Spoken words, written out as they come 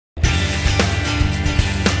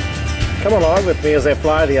Come along with me as I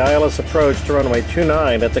fly the ILS Approach to runway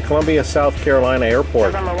 29 at the Columbia, South Carolina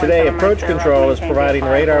airport. Today, approach control is providing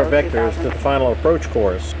radar vectors to the final approach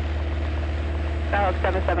course. Dial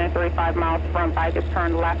 77 5 miles front by, just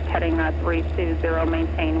turn left heading 320,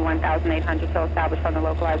 maintain 1,800 till established on the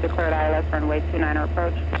localizer, cleared ILS runway 29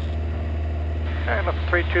 approach. Okay, look,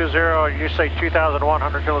 320, you say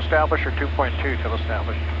 2,100 till established or 2.2 till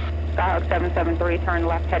established? Dial 773, turn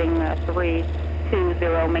left heading 320,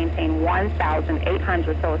 maintain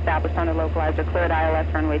 1,800 till established on the localizer, cleared ILS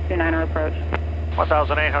runway 29 approach.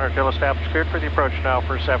 1,800 till established, cleared for the approach now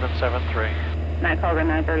for 773. Night Cargo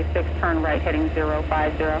 936, turn right heading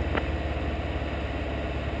 050.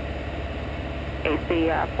 AC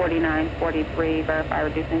 4943, verify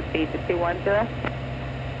reducing speed to 210.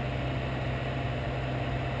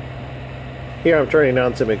 Here I'm turning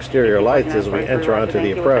on some exterior lights as we enter onto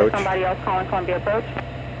the approach. Somebody else calling Columbia Approach.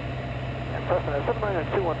 Cessna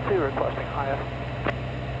 79212 requesting highest.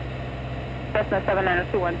 Cessna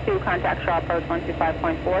 79212, contact Shaw Approach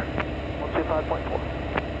 125.4. 125.4.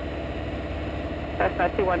 Cessna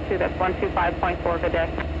 212, that's 125.4, good day.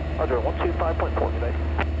 Roger, 125.4, good day.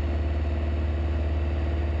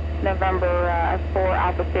 November 4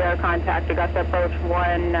 Alpha Sierra, contact Augusta Approach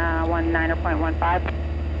 119.15.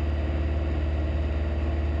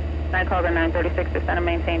 Night Cargo 936, descend and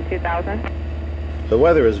maintain 2,000. The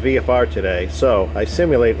weather is VFR today, so I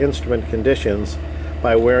simulate instrument conditions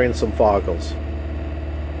by wearing some foggles.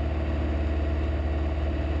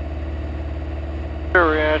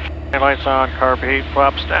 Lights on, carb heat,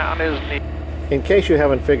 flaps down is neat. In case you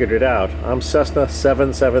haven't figured it out, I'm Cessna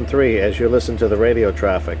 773 as you listen to the radio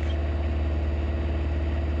traffic.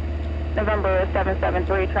 November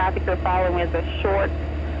 773, traffic you're following is a short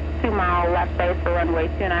 2-mile left base for runway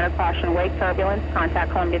 29, caution wake turbulence,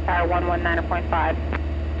 contact Columbia Tower 119.5.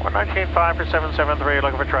 119.5 for 773,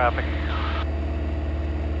 looking for traffic.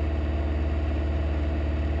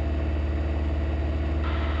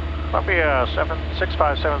 Columbia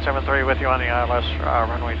 765773 with you on the ILS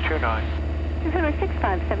runway 29. November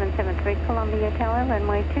 65773, Columbia Tower,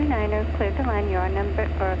 runway 29er, cleared to land. Your number,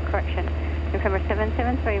 or correction, November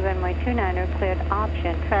 773, runway 29er, cleared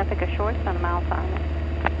option. Traffic is short, on a mile final.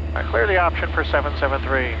 Alright, clear the option for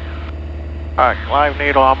 773. Alright, live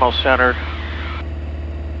needle almost centered.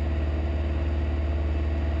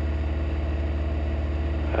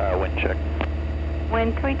 Wind check.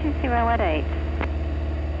 Wind 320 at 8.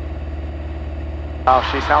 Oh,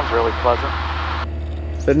 she sounds really pleasant.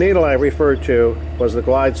 The needle I referred to was the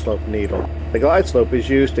glide slope needle. The glide slope is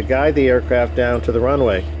used to guide the aircraft down to the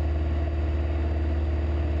runway.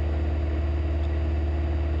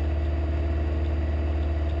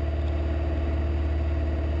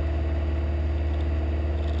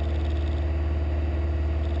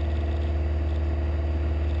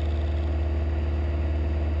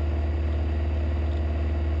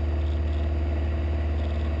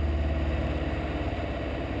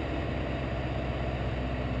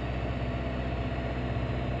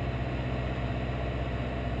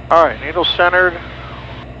 Alright, needle centered.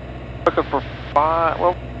 Looking for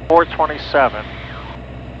 427.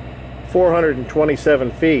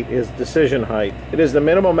 427 feet is decision height. It is the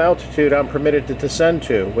minimum altitude I'm permitted to descend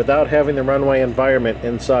to without having the runway environment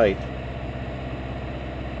in sight.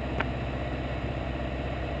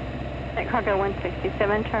 Night Cargo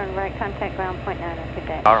 167, turn right, contact ground point 9 good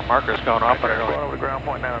day. Our marker's going up and Going over to ground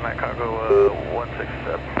point now, Night Cargo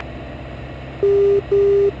 167.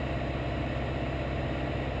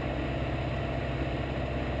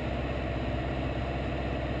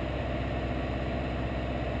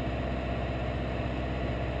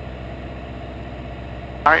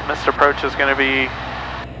 Alright, missed approach is going to be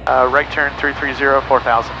right turn 330,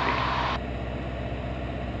 4,000 feet.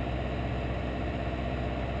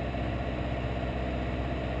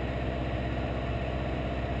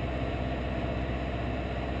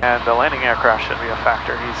 And the landing aircraft should be a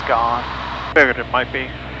factor, he's gone. figured it might be.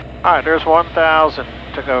 Alright, there's 1,000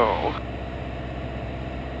 to go.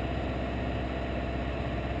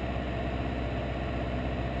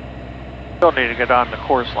 Still need to get on the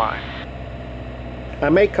course line. I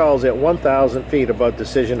make calls at 1,000 feet above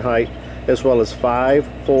decision height, as well as 5,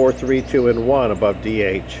 4, 3, 2, and 1 above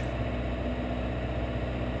DH.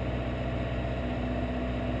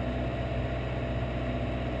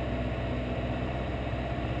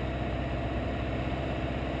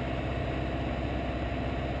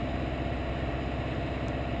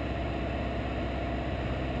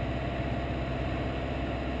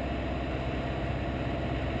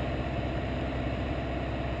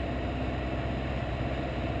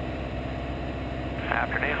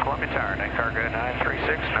 Afternoon, Columbia Tower, night cargo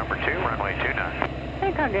 936, number 2, runway 29.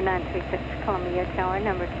 Hey, cargo 936, Columbia Tower,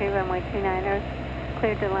 number 2, runway 29er.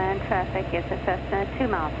 Cleared to land, traffic is a Cessna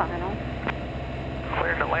 2-mile final.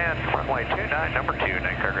 Cleared to land, runway 29, number 2,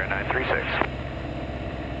 night cargo 936.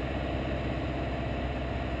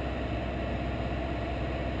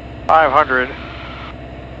 $500.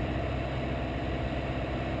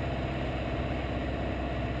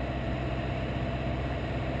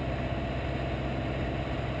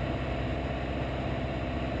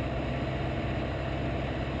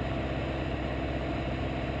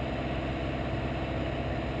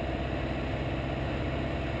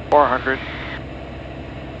 $400.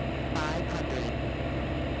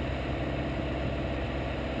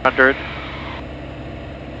 100.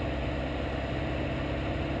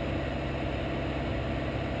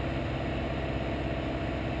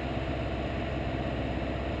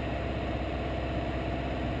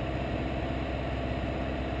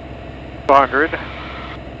 $200.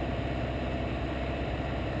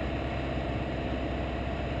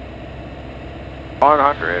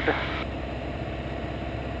 100.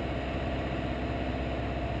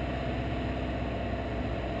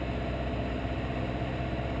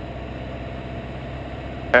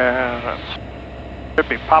 And that should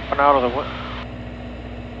be popping out of the window.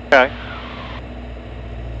 Okay.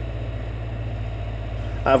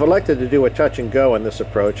 I've elected to do a touch and go on this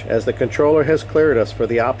approach as the controller has cleared us for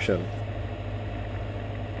the option.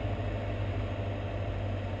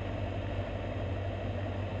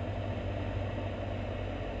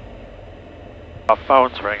 My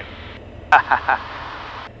phone's ringing.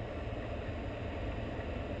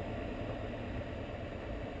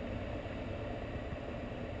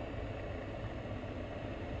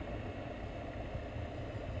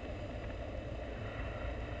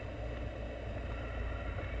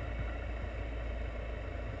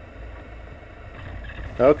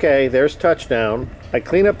 Okay, there's touchdown. I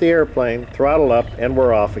clean up the airplane, throttle up, and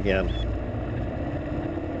we're off again.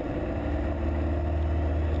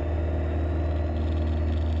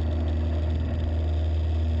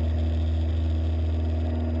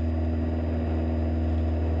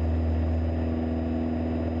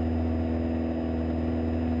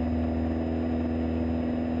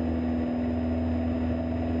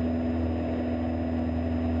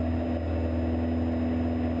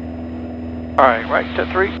 All right, right to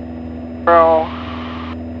 30,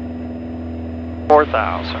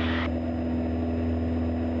 4,000.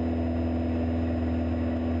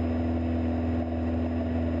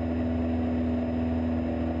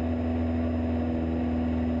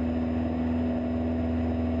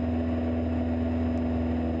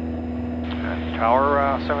 And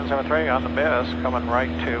Tower 773 on the miss, coming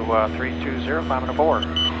right to 320, climbing aboard.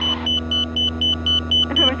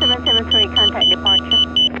 November 773, contact departure.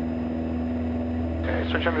 Okay,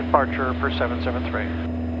 switch on departure for 773.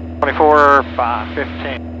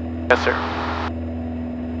 24,515. Yes, sir.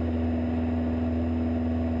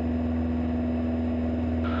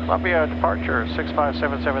 Columbia departure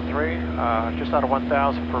 65773, just out of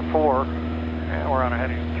 1,000 for 4, and we're on a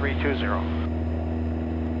heading 320.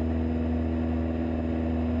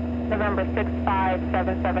 November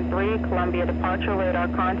 65773, Columbia departure, radar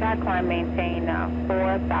contact, climb maintain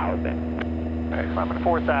 4,000. Okay, climbing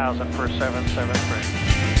 4,000 for 773.